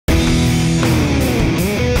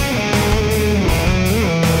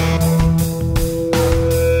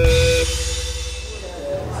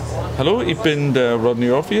Hallo, ich bin der Rodney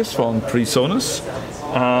Orpheus von PreSonus.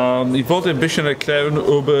 Ich wollte ein bisschen erklären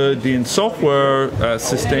über den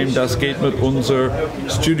Software-System, das geht mit unserem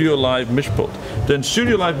StudioLive Mischpult. Denn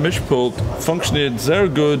StudioLive Mischpult funktioniert sehr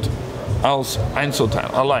gut als Einzelteil,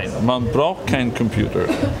 allein. Man braucht keinen Computer,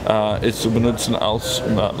 es zu benutzen als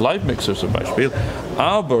Live-Mixer zum Beispiel.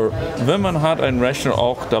 Aber wenn man hat einen Rechner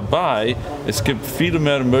auch dabei, es gibt viele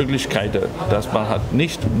mehr Möglichkeiten, dass man hat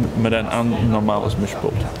nicht mit einem normales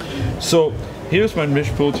Mischpult. So, hier ist mein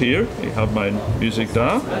Mischpult hier. Ich habe meine Musik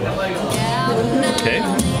da. Okay.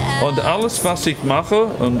 Und alles, was ich mache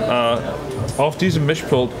und auf diesem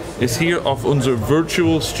Mischpult ist hier auf unserer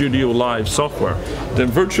Virtual StudioLive Software.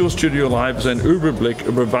 Denn Virtual StudioLive ist ein Überblick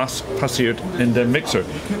über was passiert in dem Mixer.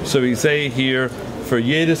 So ich sehe hier für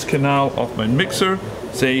jedes Kanal auf meinem Mixer,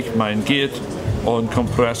 sehe ich mein Gate und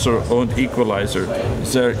Kompressor und Equalizer.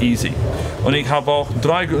 Sehr easy. Und ich habe auch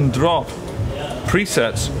Drag und Drop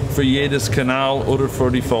Presets für jedes Kanal oder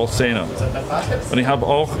für die Vollszene. Und ich habe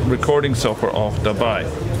auch Recording Software auch dabei.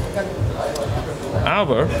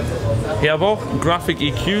 Aber ich habe auch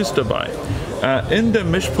Grafik-EQs dabei. In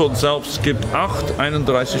dem Mischpult selbst gibt es 8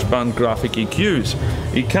 31-Band Grafik-EQs.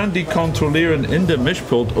 Ich kann die kontrollieren in dem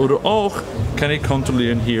Mischpult oder auch kann ich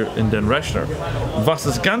kontrollieren hier in den Rechner. Was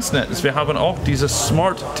ist ganz nett ist, wir haben auch diese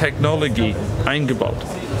Smart Technology eingebaut.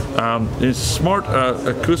 Smart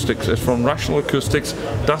Acoustics ist von Rational Acoustics.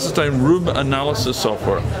 Das ist ein Room Analysis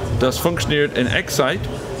Software. Das funktioniert in Excite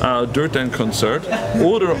durch ein Konzert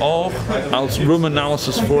oder auch als Room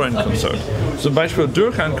Analysis vor ein Konzert. Zum Beispiel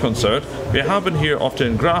durch ein Konzert, wir haben hier auf der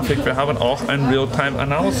Grafik, wir haben auch ein Real-Time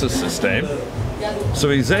Analysis System. So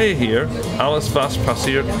ich sehe hier alles, was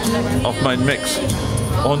passiert auf meinem Mix.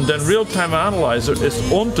 Und der Real-Time Analyzer ist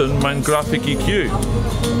unten mein Grafik-EQ.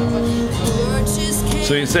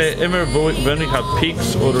 So ich sehe immer, wenn ich habe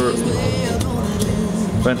Peaks oder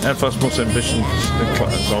wenn etwas muss ein bisschen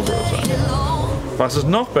sauberer sein. Was ist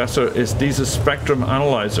noch besser, ist dieses Spectrum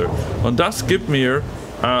Analyzer. Und das gibt mir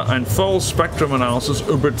ein Full Spectrum Analysis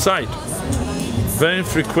über Zeit. Wenn die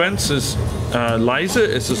Frequenz ist leise,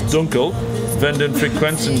 ist es dunkel. Wenn die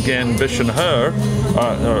Frequenzen gehen ein bisschen höher,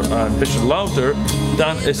 ein bisschen lauter,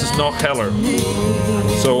 dann ist es noch heller.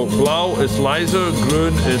 So blau ist leiser,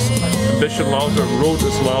 grün ist ein bisschen lauter, rot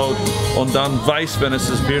ist laut und dann weiß, wenn es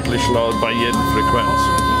ist wirklich laut bei jeder Frequenz.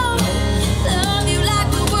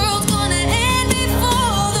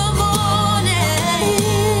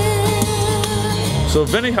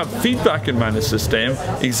 So, wenn ich habe Feedback in meinem System,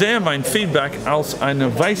 ich sehe mein Feedback als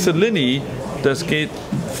eine weiße Linie, das geht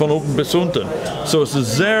von oben bis unten. So es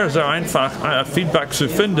ist sehr, sehr einfach, Feedback zu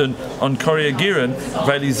finden und korrigieren,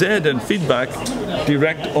 weil ich sehe den Feedback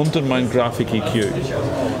direkt unter meinem Grafik-EQ.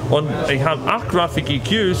 Und ich habe 8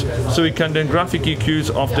 Grafik-EQs, so ich kann den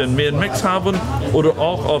Grafik-EQs auf den Main Mix haben oder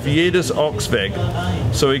auch auf jedes AUX-Weg.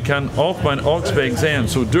 So ich kann auch meinen AUX-Weg sehen.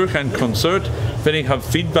 So durch ein Konzert, wenn ich habe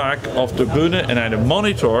Feedback auf der Bühne in einem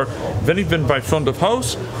Monitor, wenn ich bin bei Front of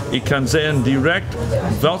House, ich kann sehen direkt,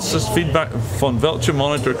 welches Feedback, von welchem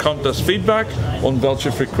Monitor kommt das Feedback und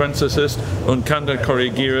welche Frequenz es ist und kann dann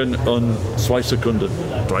korrigieren in 2 Sekunden,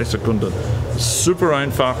 3 Sekunden. Super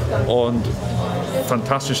einfach und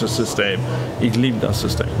fantastisches System. Ich liebe das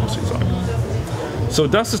System, muss ich sagen. So,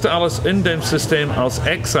 das ist alles in dem System als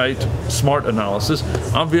Excite Smart Analysis.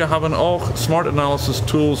 Aber wir haben auch Smart Analysis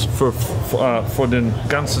Tools für den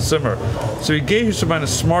ganzen Zimmer. So, ich gehe hier zu meinem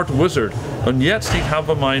Smart Wizard und jetzt ich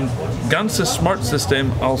habe mein ganzes Smart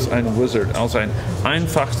System als ein Wizard, als ein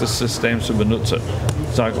einfachstes System zu benutzen.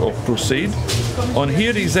 Ich sage auch Proceed. Und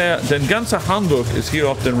hier ich sehe, das ganze Handbuch ist hier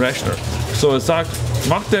auf dem Rechner. So, es sagt,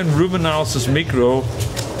 mach den Room Analysis Mikro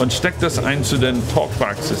und steckt das ein zu dem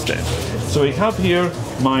Talkback-System. So, ich habe hier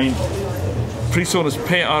mein PreSonus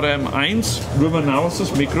PRM1 Room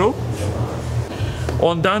Analysis Mikro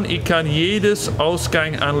und dann ich kann jedes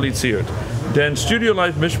Ausgang analysieren. Denn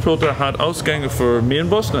StudioLive Mischpulte hat Ausgänge für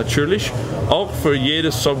Mainbus natürlich, auch für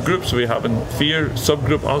jedes Subgroup. So wir haben 4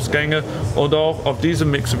 Subgroup-Ausgänge und auch auf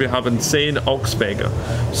diesem Mixer wir haben 10 AUX-Wege.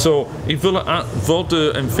 So ich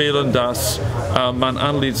wollte empfehlen, dass man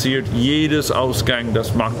analysiert jedes Ausgang,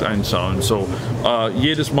 das macht einen Sound. So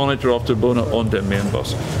jedes Monitor auf der Bühne und der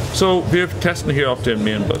Mainbus. So wir testen hier auf den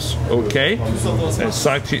Mainbus. Okay, es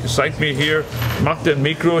zeigt mir hier, macht den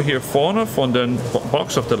Mikro hier vorne von der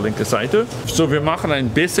Box auf der linken Seite. So, wir machen ein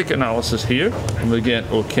Basic Analysis hier und wir gehen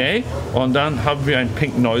OK und dann haben wir einen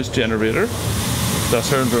Pink Noise Generator.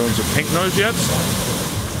 Das hören wir unser Pink Noise jetzt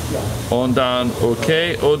und dann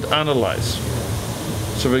OK und Analyze.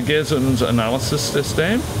 So, wir gehen zu unserem Analysis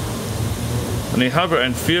System und ich habe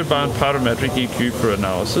ein 4-Band Parametric EQ für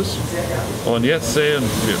Analysis und jetzt sehen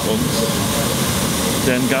wir uns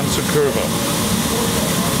den ganzen Kurve.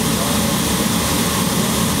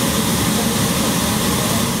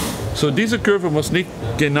 So, diese Kurve muss nicht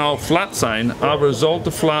genau flat sein, aber sollte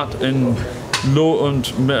flat in Low-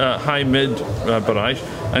 und High-Mid-Bereich,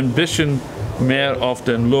 ein bisschen mehr auf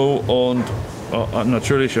den Low und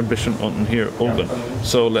natürlich ein bisschen unten hier oben.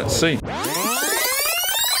 So, let's see.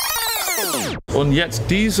 Und jetzt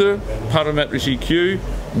diese parametrische EQ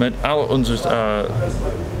mit all unserem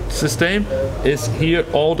System ist hier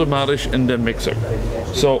automatisch in dem Mixer.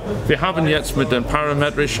 So, wir haben jetzt mit dem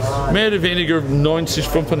parametrisch mehr oder weniger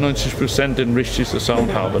 90–95% den richtigen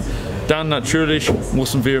Sound haben. Dann natürlich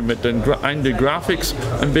müssen wir mit den Graphics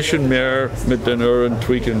ein bisschen mehr mit den Ohren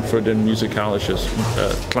tweaken für den musikalischen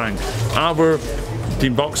Klang. Aber die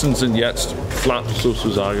Boxen sind jetzt flat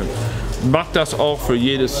sozusagen. Macht das auch für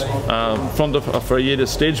jedes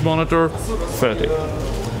Stage Monitor fertig.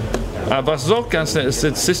 Was auch ganz nett ist,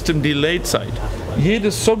 ist System Delay Zeit.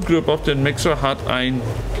 Jede Subgroup auf dem Mixer hat ein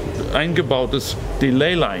eingebautes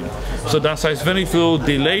Delay Line. So, das heißt, wenn ich will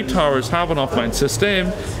Delay Towers haben auf mein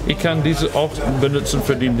System, ich kann diese auch benutzen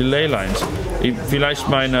für die Delay Lines. Vielleicht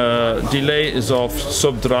mein Delay ist auf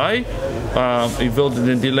Sub 3. Ich will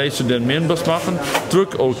den Delay zu den Mainbus machen,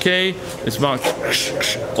 drück OK, es macht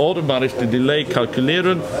automatisch den Delay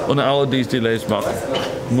kalkulieren und alle diese Delays machen.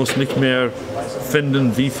 Ich muss nicht mehr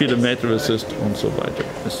finden, wie viele Meter es ist und so weiter.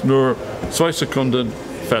 Es ist nur 2 Sekunden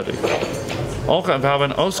fertig. Auch wir haben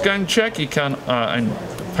einen Ausgangscheck. Ich kann ein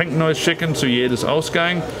Pink-Noise schicken zu jedes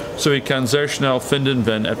Ausgang, so ich kann sehr schnell finden,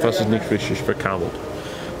 wenn etwas ist nicht richtig verkabelt.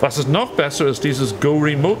 Was ist noch besser, ist dieses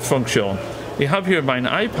Go-Remote-Funktion. Ich habe hier mein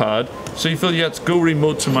iPad, so ich will jetzt Go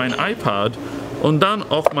Remote zu meinem iPad und dann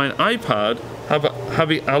auf mein iPad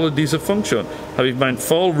habe ich alle diese Funktionen. Habe ich mein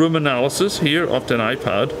Full Room Analysis hier auf dem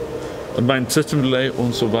iPad und mein System Delay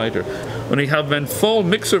und so weiter. Und ich habe mein Full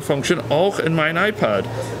Mixer Funktion auch in mein iPad.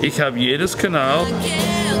 Ich habe jedes Kanal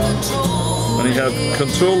und ich habe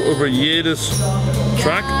Control über jedes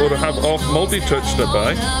Track oder habe auch Multitouch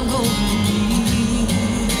dabei.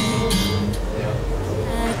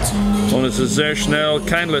 Und es ist sehr schnell,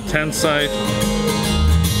 keine Latenzzeit.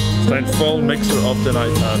 Es ist ein Vollmixer auf dem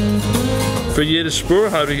iPad. Für jede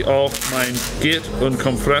Spur habe ich auch mein Gate und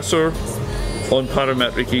Kompressor und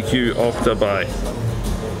Parametric EQ auch dabei.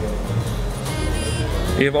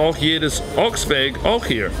 Ich habe auch jedes Aux-Weg auch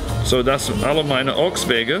hier. So, das sind alle meine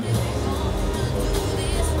Aux-Wege.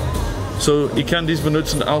 So, ich kann dies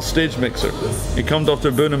benutzen als Stage Mixer. Ich komme auf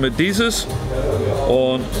der Bühne mit dieses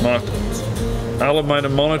und mache alle meine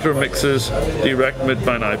Monitor-Mixes direkt mit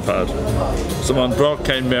meinem iPad. So, man braucht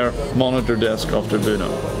kein mehr Monitor-Desk auf der Bühne.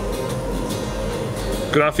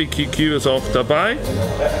 Grafik-EQ ist auch dabei.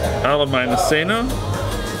 Alle meine Szenen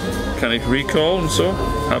kann ich recallen und so.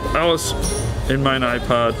 Habe alles in meinem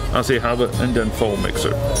iPad, als ich habe in den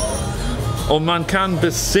Vollmixer. Und man kann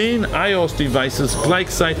bis 10 iOS-Devices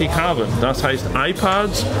gleichzeitig haben. Das heißt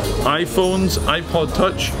iPads, iPhones, iPod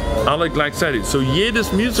Touch, alle gleichzeitig. So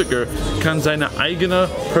jedes Musiker kann seine eigene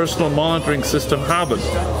Personal Monitoring System haben.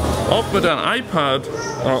 Auch mit einem iPad,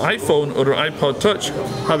 iPhone oder iPod Touch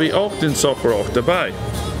habe ich auch den Software auch dabei.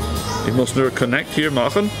 Ich muss nur Connect hier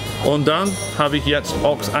machen und dann habe ich jetzt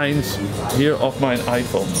AUX 1 hier auf mein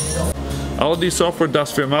iPhone. All die Software,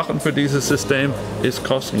 das wir machen für dieses System, ist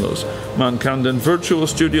kostenlos. Man kann den Virtual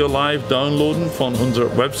StudioLive downloaden von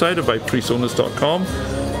unserer Webseite bei PreSonus.com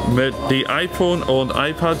mit die iPhone und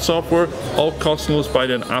iPad Software, auch kostenlos bei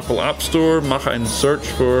den Apple App Store. Mache einen Search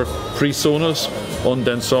für PreSonus und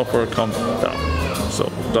den Software kommt da. So,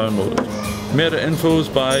 downloadet. Mehr Infos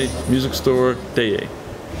bei musicstore.de.